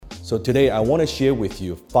So today I want to share with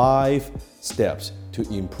you 5 steps to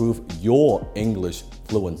improve your English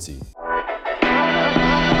fluency.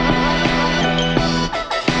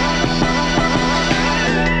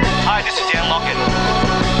 Hi, this is Dan Lockett.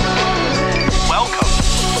 Welcome.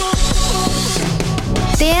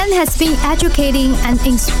 Dan has been educating and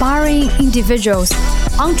inspiring individuals,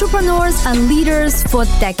 entrepreneurs, and leaders for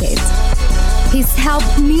decades. He's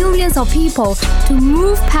helped millions of people to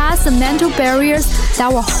move past the mental barriers that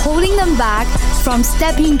were holding them back from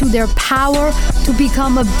stepping into their power to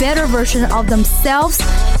become a better version of themselves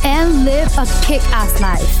and live a kick-ass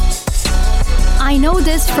life. I know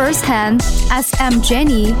this firsthand as I'm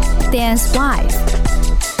Jenny, Dan's wife.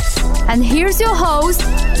 And here's your host,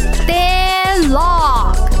 Dan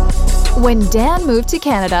Locke. When Dan moved to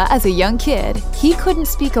Canada as a young kid, he couldn't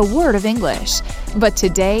speak a word of English. But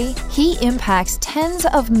today, he impacts tens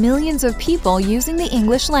of millions of people using the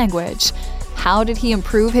English language. How did he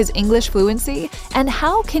improve his English fluency? And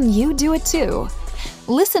how can you do it too?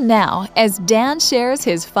 Listen now as Dan shares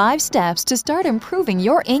his 5 steps to start improving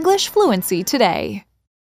your English fluency today.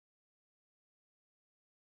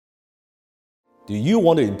 Do you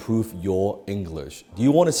want to improve your English? Do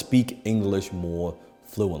you want to speak English more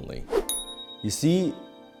fluently? You see,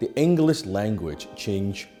 the English language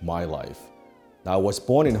changed my life. Now, I was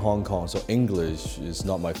born in Hong Kong, so English is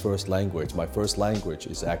not my first language. My first language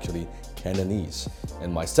is actually Cantonese.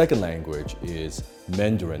 And my second language is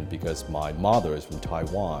Mandarin because my mother is from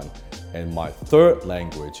Taiwan. And my third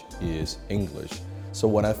language is English. So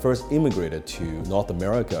when I first immigrated to North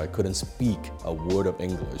America, I couldn't speak a word of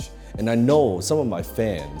English. And I know some of my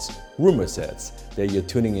fans, rumor says, that you're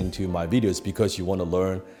tuning into my videos because you want to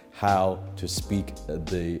learn how to speak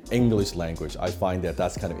the English language. I find that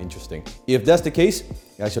that's kind of interesting. If that's the case,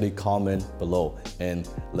 actually comment below and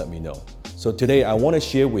let me know. So today I want to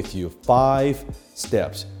share with you 5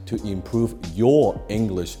 steps to improve your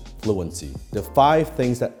English fluency. The 5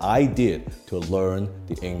 things that I did to learn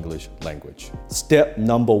the English language. Step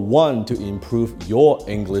number 1 to improve your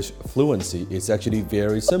English fluency is actually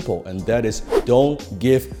very simple, and that is don't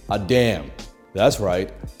give a damn. That's right,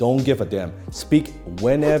 don't give a damn. Speak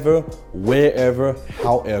whenever, wherever,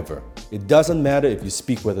 however. It doesn't matter if you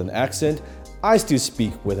speak with an accent. I still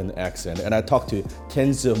speak with an accent, and I talk to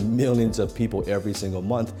tens of millions of people every single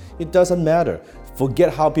month. It doesn't matter.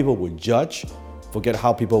 Forget how people would judge. Forget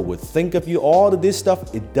how people would think of you. All of this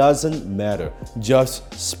stuff, it doesn't matter.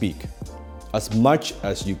 Just speak as much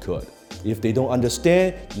as you could. If they don't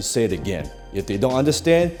understand, you say it again. If they don't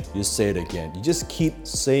understand, you say it again. You just keep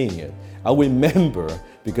saying it. I remember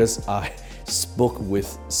because I spoke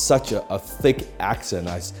with such a thick accent.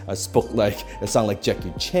 I spoke like, it sounded like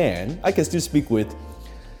Jackie Chan. I can still speak with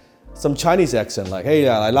some Chinese accent, like, hey,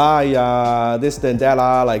 this, then that,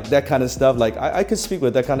 like that kind of stuff. Like, I can speak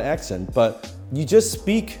with that kind of accent, but you just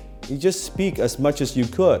speak as much as you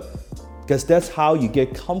could, because that's how you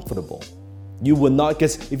get comfortable. You will not,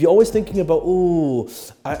 because if you're always thinking about, oh,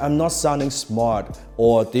 I'm not sounding smart,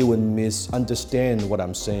 or they would misunderstand what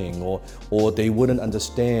I'm saying, or they wouldn't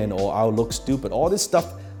understand, or I'll look stupid, all this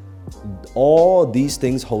stuff, all these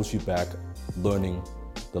things hold you back learning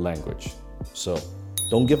the language. So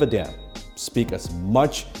don't give a damn. Speak as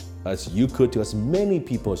much as you could to as many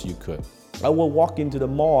people as you could. I will walk into the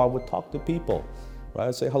mall, I would talk to people,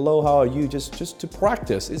 right? Say, hello, how are you? Just to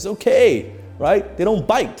practice. It's okay, right? They don't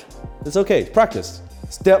bite. It's okay, practice.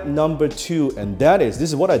 Step number 2, and this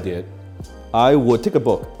is what I did. I would take a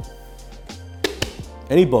book,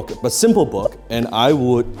 any book, but simple book, and I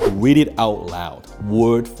would read it out loud,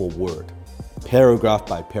 word for word, paragraph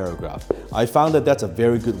by paragraph. I found that that's a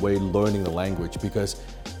very good way learning the language, because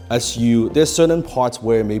there's certain parts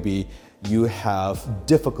where maybe you have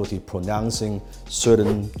difficulty pronouncing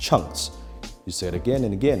certain chunks. You say it again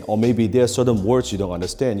and again, or maybe there are certain words you don't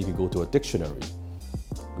understand, you can go to a dictionary.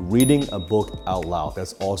 Reading a book out loud,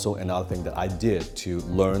 that's also another thing that I did to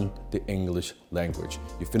learn the English language.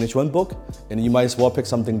 You finish one book, and you might as well pick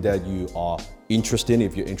something that you are interested in.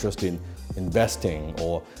 If you're interested in investing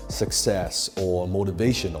or success or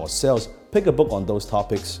motivation or sales, pick a book on those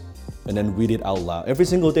topics and then read it out loud every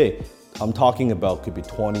single day. I'm talking about could be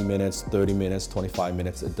 20 minutes, 30 minutes, 25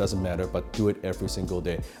 minutes, it doesn't matter, but do it every single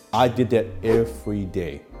day. I did that every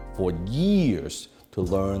day for years to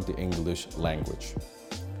learn the English language.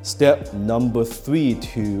 Step number 3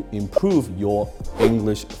 to improve your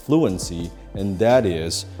English fluency, and that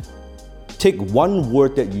is take one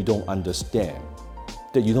word that you don't understand,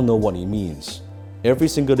 that you don't know what it means. Every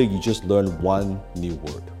single day you just learn one new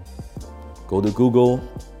word. Go to Google,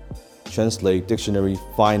 translate, dictionary,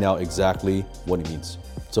 find out exactly what it means.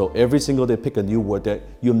 So every single day, pick a new word that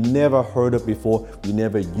you've never heard of before, you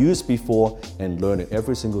never used before, and learn it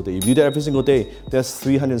every single day. If you do that every single day, there's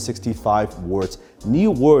 365 words,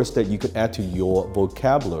 new words that you could add to your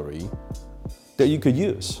vocabulary that you could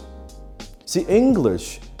use. See,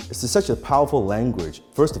 English is such a powerful language,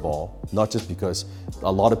 first of all, not just because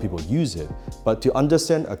a lot of people use it, but to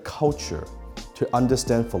understand a culture, to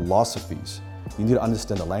understand philosophies, you need to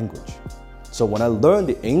understand the language. So when I learned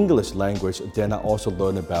the English language, then I also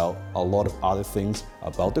learned about a lot of other things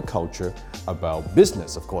about the culture, about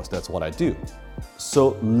business, of course, that's what I do.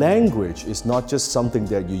 So language is not just something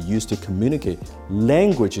that you use to communicate.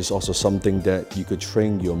 Language is also something that you could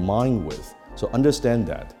train your mind with. So understand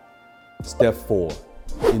that. Step 4,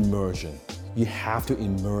 immersion. You have to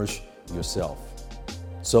immerse yourself.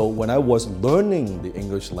 So when I was learning the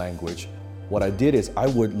English language, what I did is I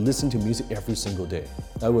would listen to music every single day.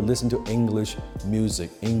 I would listen to English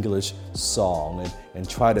music, English song, and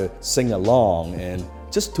try to sing along and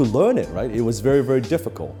just to learn it, right? It was very, very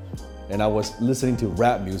difficult. And I was listening to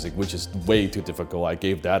rap music, which is way too difficult. I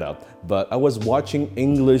gave that up. But I was watching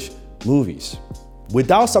English movies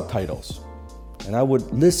without subtitles. And I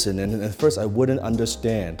would listen, and at first I wouldn't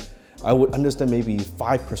understand. I would understand maybe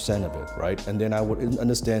 5% of it, right? And then I would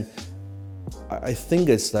understand, I think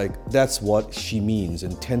it's like, that's what she means,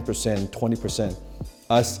 and 10%, 20%.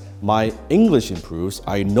 As my English improves,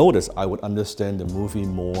 I noticed I would understand the movie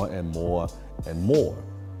more and more and more,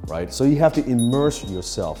 right? So you have to immerse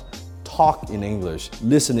yourself. Talk in English,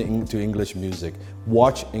 listen to English music,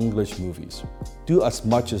 watch English movies. Do as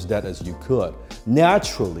much as that as you could.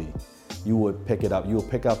 Naturally, you would pick it up. You will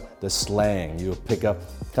pick up the slang. You will pick up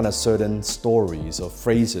kind of certain stories or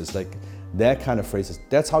phrases, like that kind of phrases.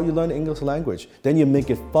 That's how you learn the English language. Then you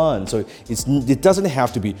make it fun. So it doesn't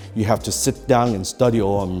have to be, you have to sit down and study,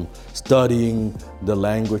 or I'm studying the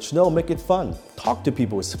language. No, make it fun. Talk to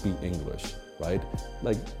people who speak English, right?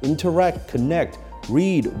 Like interact, connect,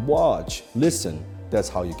 read, watch, listen. That's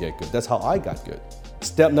how you get good. That's how I got good.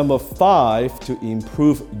 Step number 5 to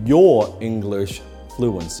improve your English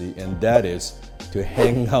fluency, and that is to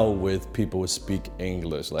hang out with people who speak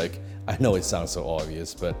English. Like, I know it sounds so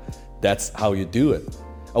obvious, but that's how you do it.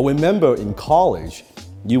 I remember in college,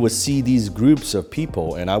 you would see these groups of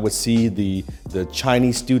people, and I would see the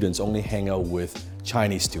Chinese students only hang out with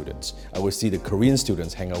Chinese students. I would see the Korean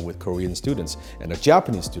students hang out with Korean students, and the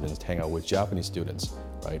Japanese students hang out with Japanese students,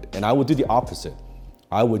 right? And I would do the opposite.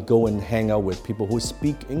 I would go and hang out with people who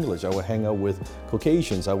speak English. I would hang out with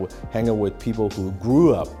Caucasians. I would hang out with people who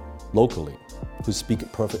grew up locally, who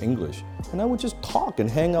speak perfect English. And I would just talk and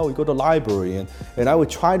hang out. We go to the library, and I would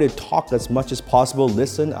try to talk as much as possible,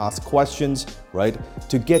 listen, ask questions, right,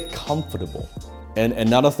 to get comfortable. And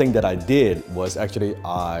another thing that I did was actually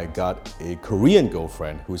I got a Korean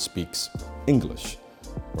girlfriend who speaks English.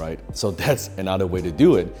 Right? So that's another way to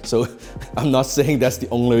do it. So I'm not saying that's the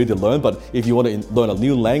only way to learn, but if you want to learn a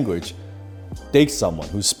new language, date someone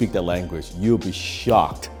who speaks that language. You'll be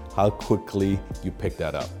shocked how quickly you pick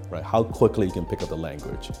that up, right? How quickly you can pick up the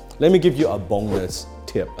language. Let me give you a bonus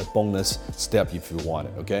tip, a bonus step if you want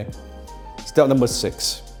it, okay? Step number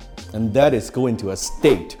 6, and that is go into a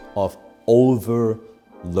state of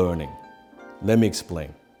over-learning. Let me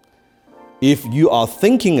explain. If you are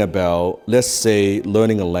thinking about, let's say,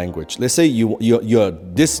 learning a language, let's say you're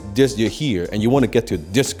here and you want to get to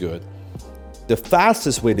this good, the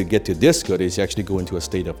fastest way to get to this good is actually go into a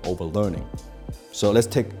state of overlearning. So let's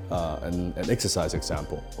take an exercise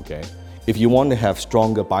example, okay? If you want to have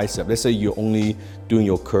stronger bicep, let's say you're only doing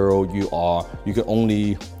your curl, you can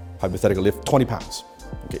only hypothetically lift 20 pounds,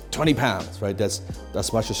 okay? 20 pounds, right? That's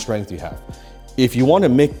much strength you have. If you want to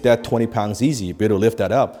make that 20 pounds easy, be able to lift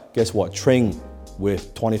that up, guess what? Train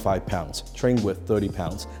with 25 pounds, train with 30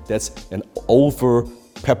 pounds. That's an over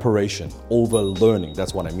preparation, over learning.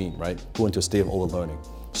 That's what I mean, right? Go into a state of over learning.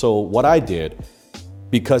 So what I did,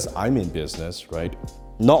 because I'm in business, right?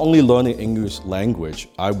 Not only learning English language,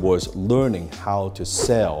 I was learning how to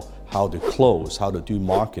sell, how to close, how to do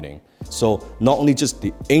marketing. So not only just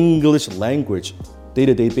the English language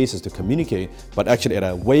day-to-day basis to communicate, but actually at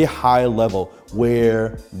a way higher level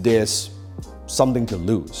where there's something to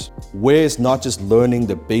lose. Where it's not just learning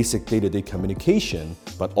the basic day-to-day communication,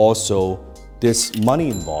 but also there's money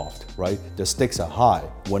involved, right? The stakes are high.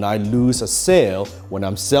 When I lose a sale, when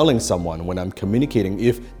I'm selling someone, when I'm communicating,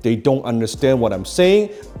 if they don't understand what I'm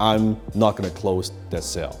saying, I'm not gonna close that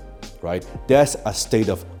sale, right? That's a state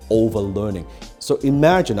of over-learning. So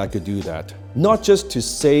imagine I could do that, not just to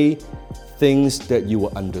say things that you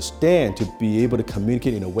will understand, to be able to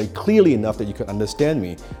communicate in a way clearly enough that you can understand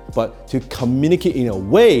me, but to communicate in a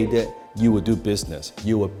way that you will do business.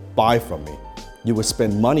 You will buy from me. You will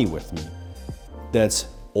spend money with me. That's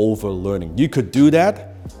overlearning. You could do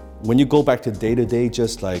that when you go back to day-to-day,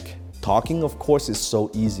 just like talking, of course, is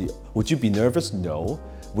so easy. Would you be nervous? No.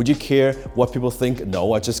 Would you care what people think?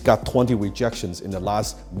 No, I just got 20 rejections in the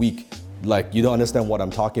last week. Like, you don't understand what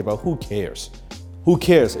I'm talking about. Who cares? Who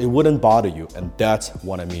cares? It wouldn't bother you. And that's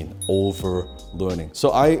what I mean, overlearning.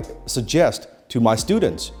 So I suggest to my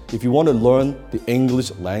students, if you want to learn the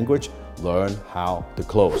English language, learn how to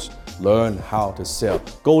close, learn how to sell.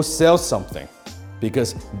 Go sell something,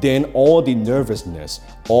 because then all the nervousness,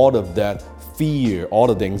 all of that fear,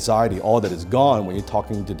 all of the anxiety, all that is gone when you're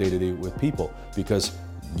talking to day-to-day with people, because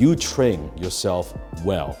you train yourself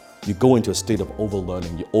well. You go into a state of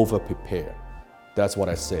overlearning, you over-prepare. That's what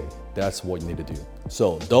I say. That's what you need to do.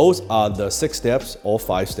 So those are the 6 steps or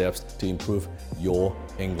 5 steps to improve your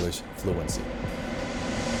English fluency.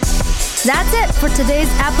 That's it for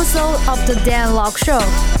today's episode of The Dan Lok Show.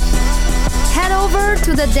 Head over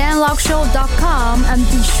to thedanlokshow.com and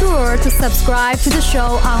be sure to subscribe to the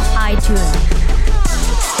show on iTunes.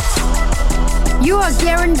 You are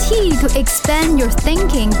guaranteed to expand your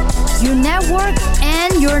thinking, your network,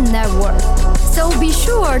 and your network. So be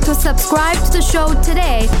sure to subscribe to the show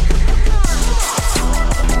today.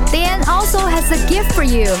 Dan also has a gift for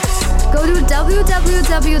you. Go to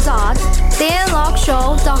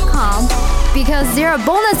www.danlokshow.com because there are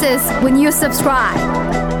bonuses when you subscribe.